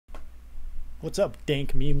What's up,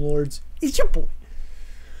 dank meme lords? It's your boy.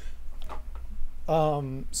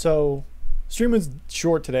 So stream was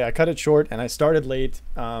short today. I cut it short and I started late.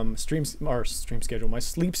 Stream schedule. My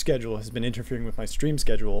sleep schedule has been interfering with my stream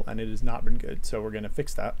schedule and it has not been good. So we're gonna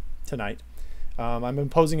fix that tonight. I'm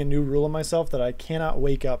imposing a new rule on myself that I cannot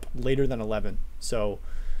wake up later than 11. So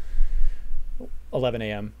 11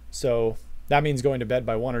 a.m. So that means going to bed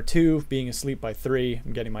by 1 or 2, being asleep by 3,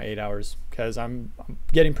 and getting my 8 hours, because I'm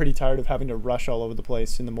getting pretty tired of having to rush all over the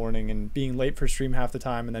place in the morning and being late for stream half the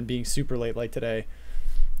time and then being super late like today.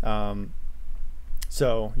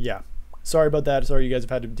 So yeah, sorry about that. Sorry you guys have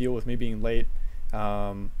had to deal with me being late.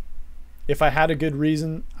 If I had a good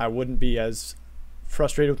reason, I wouldn't be as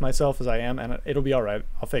frustrated with myself as I am, and it'll be all right.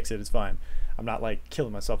 I'll fix it. It's fine. I'm not like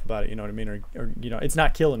killing myself about it, you know what I mean? Or you know, it's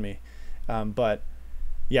not killing me. But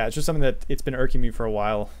yeah, it's just something that it's been irking me for a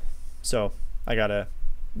while. So I gotta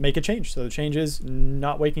make a change. So the change is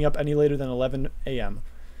not waking up any later than 11 a.m.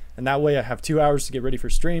 And that way I have 2 hours to get ready for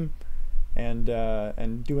stream and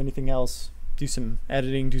do anything else, do some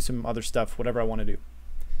editing, do some other stuff, whatever I want to do.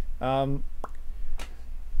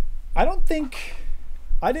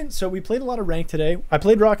 So we played a lot of ranked today. I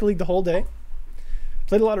played Rocket League the whole day.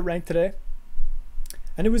 Played a lot of ranked today.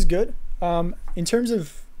 And it was good. In terms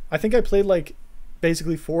of, I think I played like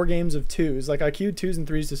basically 4 games of 2s. Like I queued 2s and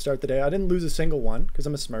 3s to start the day. I didn't lose a single one because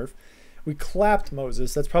I'm a smurf. We clapped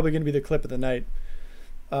Moses. That's probably going to be the clip of the night.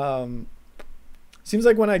 Seems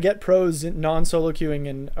like when I get pros in non-solo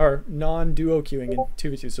queuing or non-duo queuing in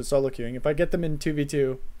 2v2, so solo queuing, if I get them in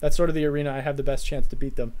 2v2, that's sort of the arena I have the best chance to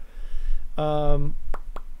beat them. But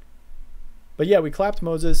yeah, we clapped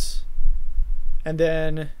Moses. And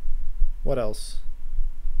then what else?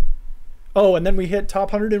 Oh, and then we hit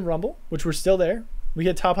top 100 in Rumble, which we're still there. We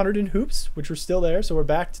hit top 100 in Hoops, which we're still there. So we're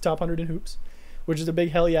back to top 100 in Hoops, which is a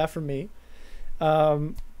big hell yeah for me.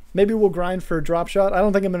 Maybe we'll grind for Drop Shot. I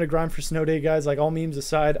don't think I'm going to grind for Snow Day, guys. Like, all memes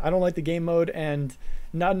aside, I don't like the game mode, and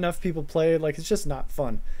not enough people play it. Like, it's just not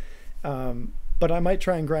fun. But I might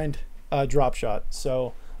try and grind Drop Shot.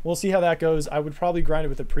 So we'll see how that goes. I would probably grind it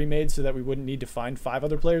with a pre-made so that we wouldn't need to find 5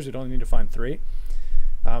 other players. We'd only need to find 3.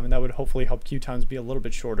 And that would hopefully help queue times be a little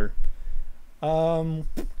bit shorter.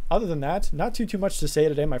 Other than that, not too much to say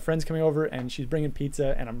today. My friend's coming over and she's bringing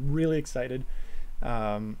pizza and I'm really excited.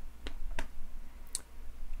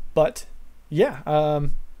 But yeah,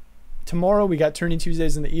 tomorrow we got Turning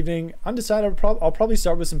Tuesdays in the evening. Undecided. I'll probably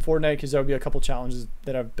start with some Fortnite because there'll be a couple challenges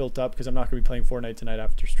that I've built up because I'm not going to be playing Fortnite tonight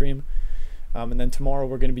after stream. And then tomorrow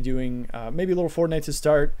we're going to be doing maybe a little Fortnite to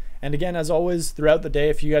start. And again, as always, throughout the day,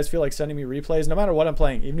 if you guys feel like sending me replays, no matter what I'm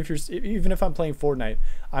playing, even if I'm playing Fortnite,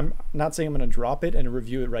 I'm not saying I'm going to drop it and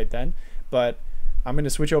review it right then, but I'm going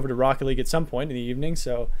to switch over to Rocket League at some point in the evening.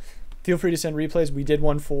 So feel free to send replays. We did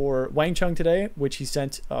one for Wang Chung today, which he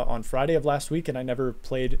sent on Friday of last week, and I never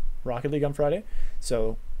played Rocket League on Friday,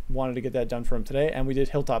 so wanted to get that done for him today. And we did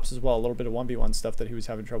Hilltops as well, a little bit of 1v1 stuff that he was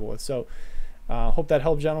having trouble with. So hope that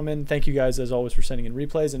helped, gentlemen. Thank you guys as always for sending in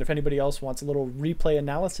replays, and if anybody else wants a little replay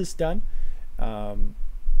analysis done,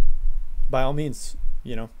 by all means,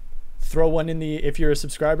 you know, throw one in the, if you're a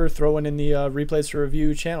subscriber, throw one in the replays for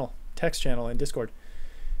review channel, text channel in Discord.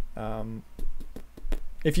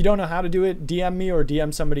 If you don't know how to do it, DM me or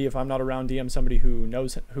DM somebody. If I'm not around, DM somebody who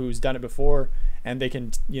knows, who's done it before, and they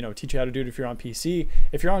can, you know, teach you how to do it if you're on PC.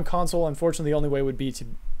 If you're on console, unfortunately the only way would be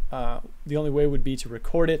to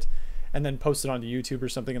record it and then post it onto YouTube or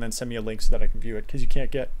something, and then send me a link so that I can view it, because you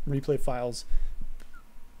can't get replay files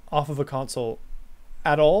off of a console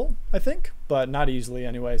at all, I think, but not easily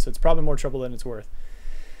anyway, so it's probably more trouble than it's worth.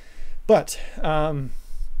 But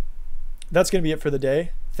that's going to be it for the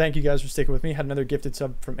day. Thank you guys for sticking with me. Had another gifted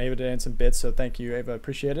sub from Ava today and some bits, so thank you, Ava.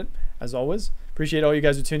 Appreciate it, as always. Appreciate all you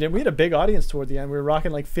guys who tuned in. We had a big audience toward the end. We were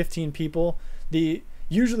rocking like 15 people.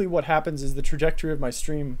 Usually what happens is the trajectory of my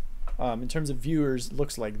stream in terms of viewers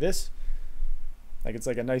looks like this. Like it's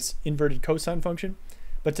like a nice inverted cosine function.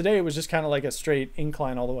 But today it was just kind of like a straight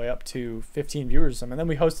incline all the way up to 15 viewers or something. And then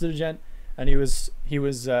we hosted a gent, and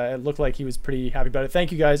it looked like he was pretty happy about it.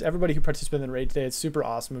 Thank you guys, everybody who participated in the raid today. It's super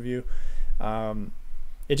awesome of you.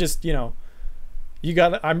 It just, you know,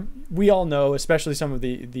 we all know, especially some of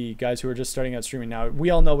the guys who are just starting out streaming now,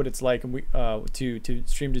 we all know what it's like, and to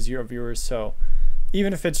stream to 0 viewers. So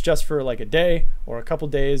even if it's just for like a day or a couple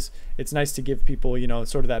days, it's nice to give people, you know,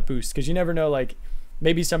 sort of that boost, because you never know, like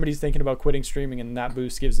maybe somebody's thinking about quitting streaming and that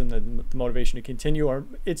boost gives them the motivation to continue,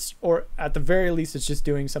 or at the very least it's just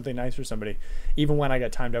doing something nice for somebody. Even when I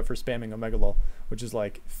got timed out for spamming Omega Lol, which is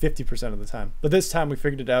like 50% of the time, but this time we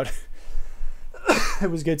figured it out. It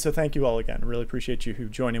was good, so thank you all again. I really appreciate you who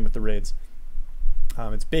join in with the raids.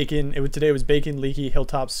 It's Bacon. Today was Bacon, Leaky,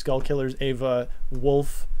 Hilltop, Skull Killers, Ava,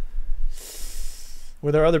 Wolf.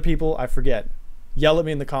 Were there other people? I forget. Yell at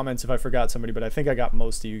me in the comments if I forgot somebody, but I think I got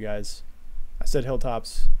most of you guys. I said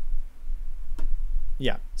Hilltops.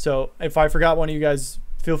 Yeah. So if I forgot one of you guys,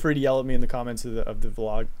 feel free to yell at me in the comments of the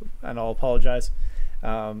vlog, and I'll apologize.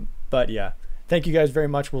 But yeah, thank you guys very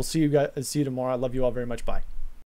much. We'll see you tomorrow. I love you all very much. Bye.